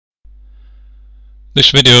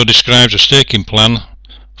This video describes a staking plan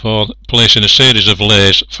for placing a series of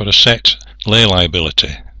lays for a set lay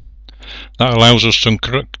liability. That allows us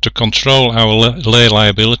to control our lay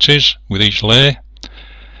liabilities with each lay.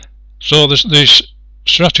 So this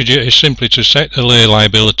strategy is simply to set a lay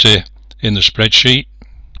liability in the spreadsheet,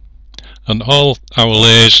 and all our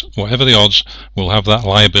lays, whatever the odds, will have that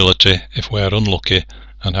liability if we are unlucky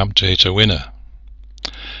and happen to hit a winner.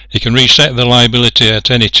 You can reset the liability at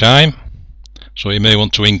any time, so you may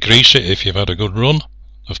want to increase it if you've had a good run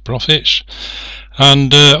of profits,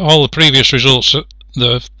 and all the previous results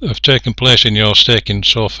that have taken place in your staking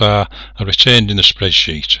so far are retained in the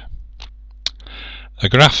spreadsheet. A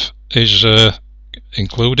graph is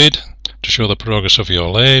included to show the progress of your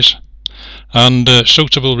lays, and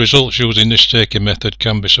suitable results using this staking method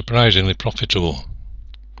can be surprisingly profitable.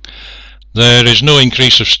 There is no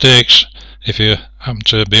increase of stakes if you happen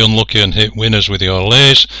to be unlucky and hit winners with your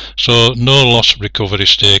lays, so no loss recovery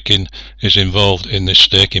staking is involved in this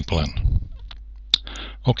staking plan.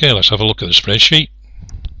 Okay, let's have a look at the spreadsheet.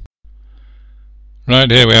 Right,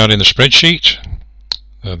 here we are in the spreadsheet.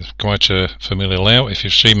 Quite a familiar layout if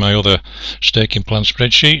you've seen my other staking plan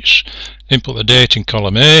spreadsheets. Input the date in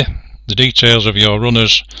column A, the details of your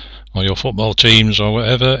runners or your football teams or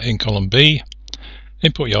whatever in column B.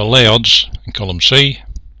 Input your lay odds in column C.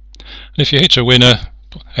 And if you hit a winner,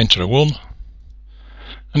 enter a 1.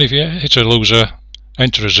 And if you hit a loser,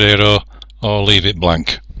 enter a 0 or leave it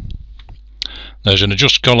blank. There's an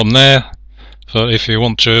adjust column there for if you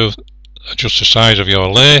want to adjust the size of your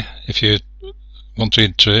lay. If you were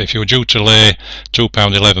due to lay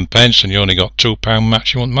 £2.11 and you only got £2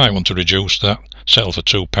 match, you might want to reduce that, settle for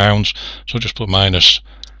 £2. So just put minus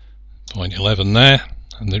 0.11 there,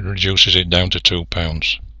 and it reduces it down to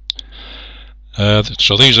 £2.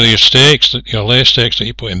 So these are your stakes, your lay stakes that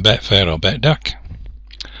you put in Betfair or Betdaq.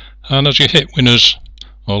 And as you hit winners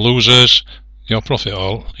or losers, your profit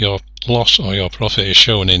or your loss or your profit is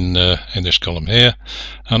shown in this column here,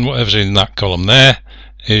 and whatever's in that column there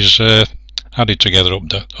is added together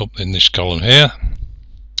up in this column here.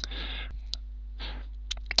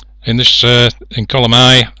 In this in column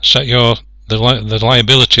I, set the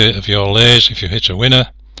liability of your lays if you hit a winner,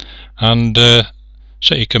 and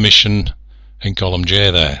set your commission in column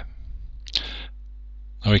J there.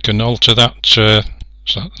 Now we can alter that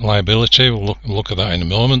liability. We'll look at that in a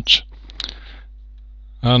moment.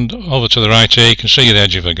 And over to the right here you can see the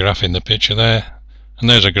edge of a graph in the picture there, and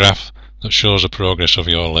there's a graph that shows the progress of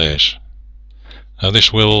your lays. Now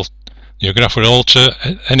your graph will alter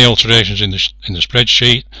any alterations in the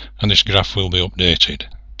spreadsheet, and this graph will be updated.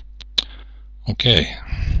 Okay.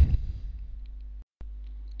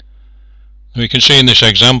 We can see in this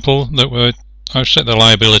example that I've set the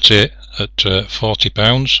liability at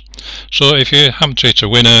 £40. So if you happen to hit a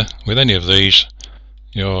winner with any of these,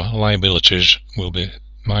 your liabilities will be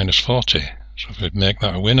minus 40. So if we make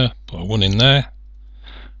that a winner, put a 1 in there,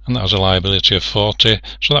 and that has a liability of 40.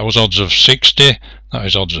 So that was odds of 60, that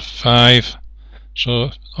is odds of 5,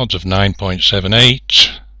 so odds of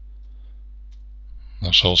 9.78.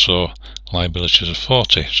 That's also liabilities of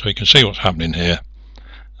 40. So you can see what's happening here.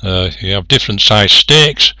 You have different size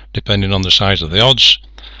stakes depending on the size of the odds,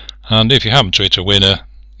 and if you happen to hit a winner,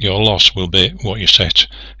 your loss will be what you set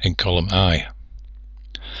in column I.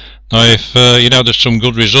 Now if you know there's some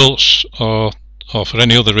good results, or for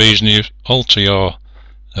any other reason you alter your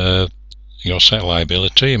set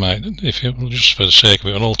liability, you might, if you just for the sake of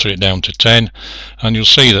it, alter it down to 10, and you'll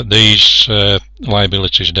see that these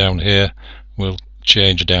liabilities down here will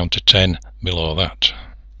change down to 10 below that.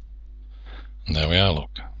 And there we are, look.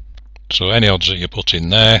 So any odds that you put in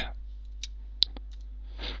there,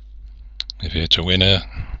 if you hit a winner,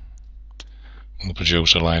 will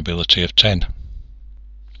produce a liability of 10.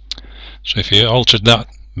 So if you altered that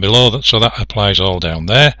below that, so that applies all down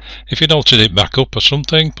there. If you'd altered it back up or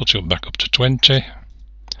something, put it back up to 20,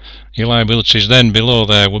 your liabilities then below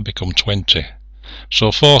there would become 20.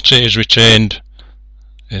 So 40 is retained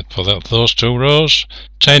for those two rows,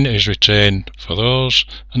 10 is retained for those,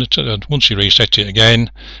 and once you reset it again,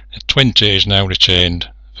 20 is now retained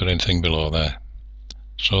for anything below there.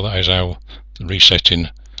 So that is how the resetting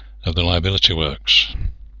of the liability works.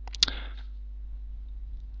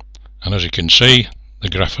 And as you can see, the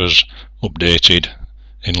graph has updated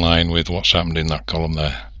in line with what's happened in that column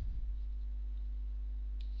there.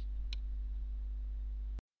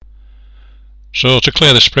 So to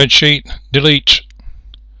clear the spreadsheet, delete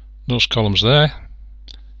those columns there,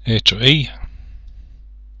 A to E,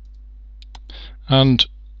 and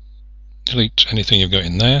delete anything you've got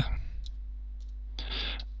in there,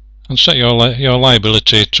 and set your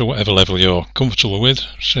liability to whatever level you're comfortable with.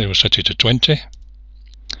 Say we set it to 20,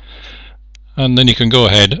 and then you can go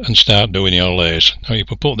ahead and start doing your lays. Now you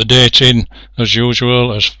can put the date in as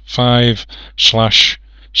usual as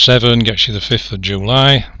 5/7 gets you the 5th of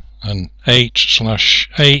July, and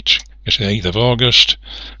 8/8 gets you the 8th of August,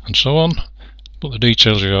 and so on. Put the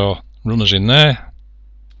details of your runners in there,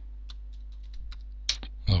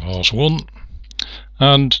 of horse 1,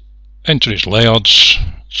 and enter its lay odds.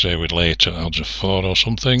 Say we'd lay it at odds of 4 or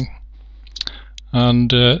something,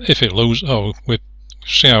 and if it loses, we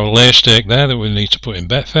see our lay stake there that we need to put in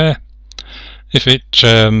Betfair. If it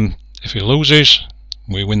loses,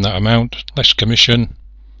 we win that amount, less commission,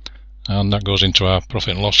 and that goes into our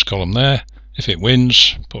profit and loss column there. If it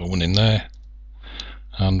wins, put a 1 in there,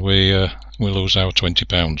 and we lose our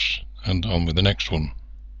 £20, and on with the next one.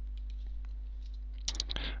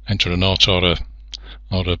 Enter a nought or a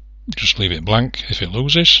just leave it blank if it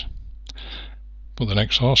loses. Put the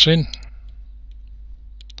next horse in.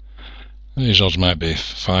 These odds might be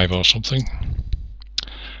 5 or something,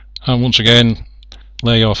 and once again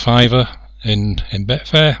lay your fiver in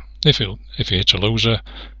Betfair. If you hit a loser,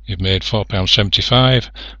 you've made £4.75,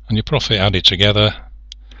 and your profit added together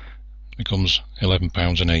becomes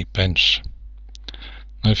 £11.08.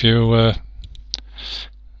 Now if you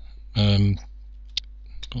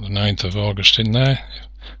put the 9th of August in there,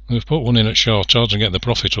 we've put 1 in at short odds and get the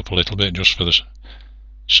profit up a little bit just for the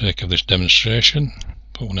sake of this demonstration.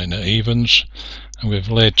 Put 1 in at evens, and we've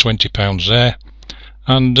laid £20 there,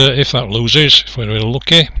 and if that loses, if we're really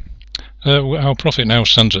lucky, our profit now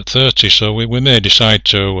stands at 30, so we may decide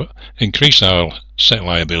to increase our set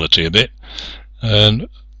liability a bit and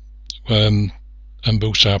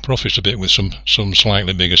boost our profits a bit with some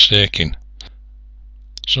slightly bigger staking.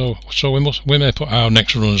 So we may put our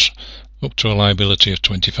next runs up to a liability of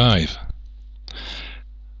 25.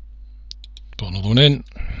 Put another 1 in,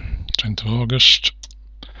 10th of August,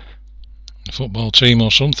 a football team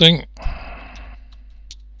or something,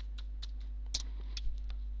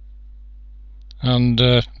 and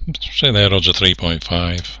say their odds are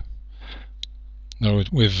 3.5. Now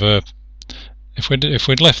if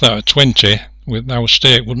we'd left that at 20, our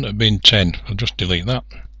stake wouldn't have been 10. I'll just delete that.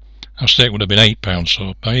 Our stake would have been £8,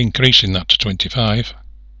 so by increasing that to 25,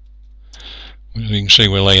 you can see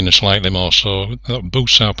we're laying a slightly more, so that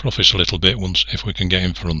boosts our profits a little bit if we can get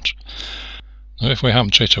in front. Now if we happen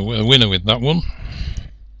to hit a winner with that one,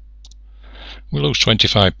 we lose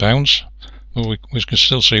 £25, but we can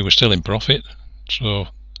still see we're still in profit, so we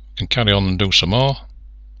can carry on and do some more.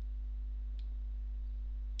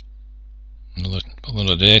 Put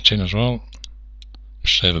another date in as well,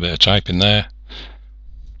 just save a bit of typing there,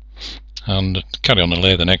 and carry on and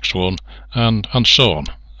lay the next one, and so on.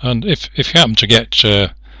 And if you happen to get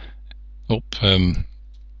up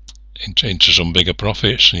into some bigger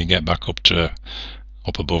profits, and you get back up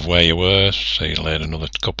above where you were, say you laid another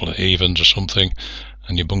couple of evens or something,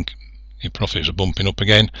 and your profits are bumping up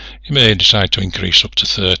again, you may decide to increase up to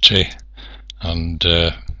 30 and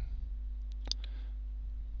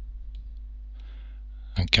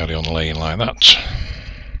carry on laying like that,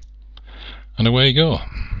 and away you go.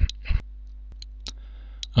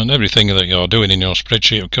 And everything that you're doing in your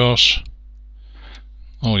spreadsheet, of course,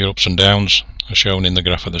 all your ups and downs are shown in the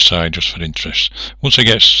graph at the side just for interest. Once it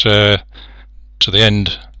gets to the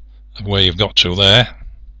end of where you've got to there,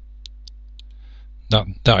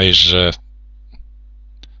 that is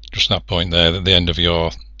just that point there, at the end of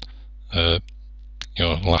your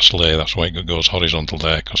last lay. That's why it goes horizontal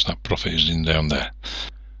there, because that profit is in down there.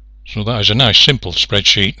 So that is a nice simple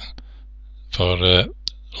spreadsheet for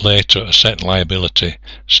later a set liability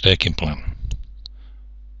staking plan.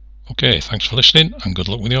 Okay, thanks for listening, and good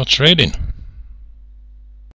luck with your trading.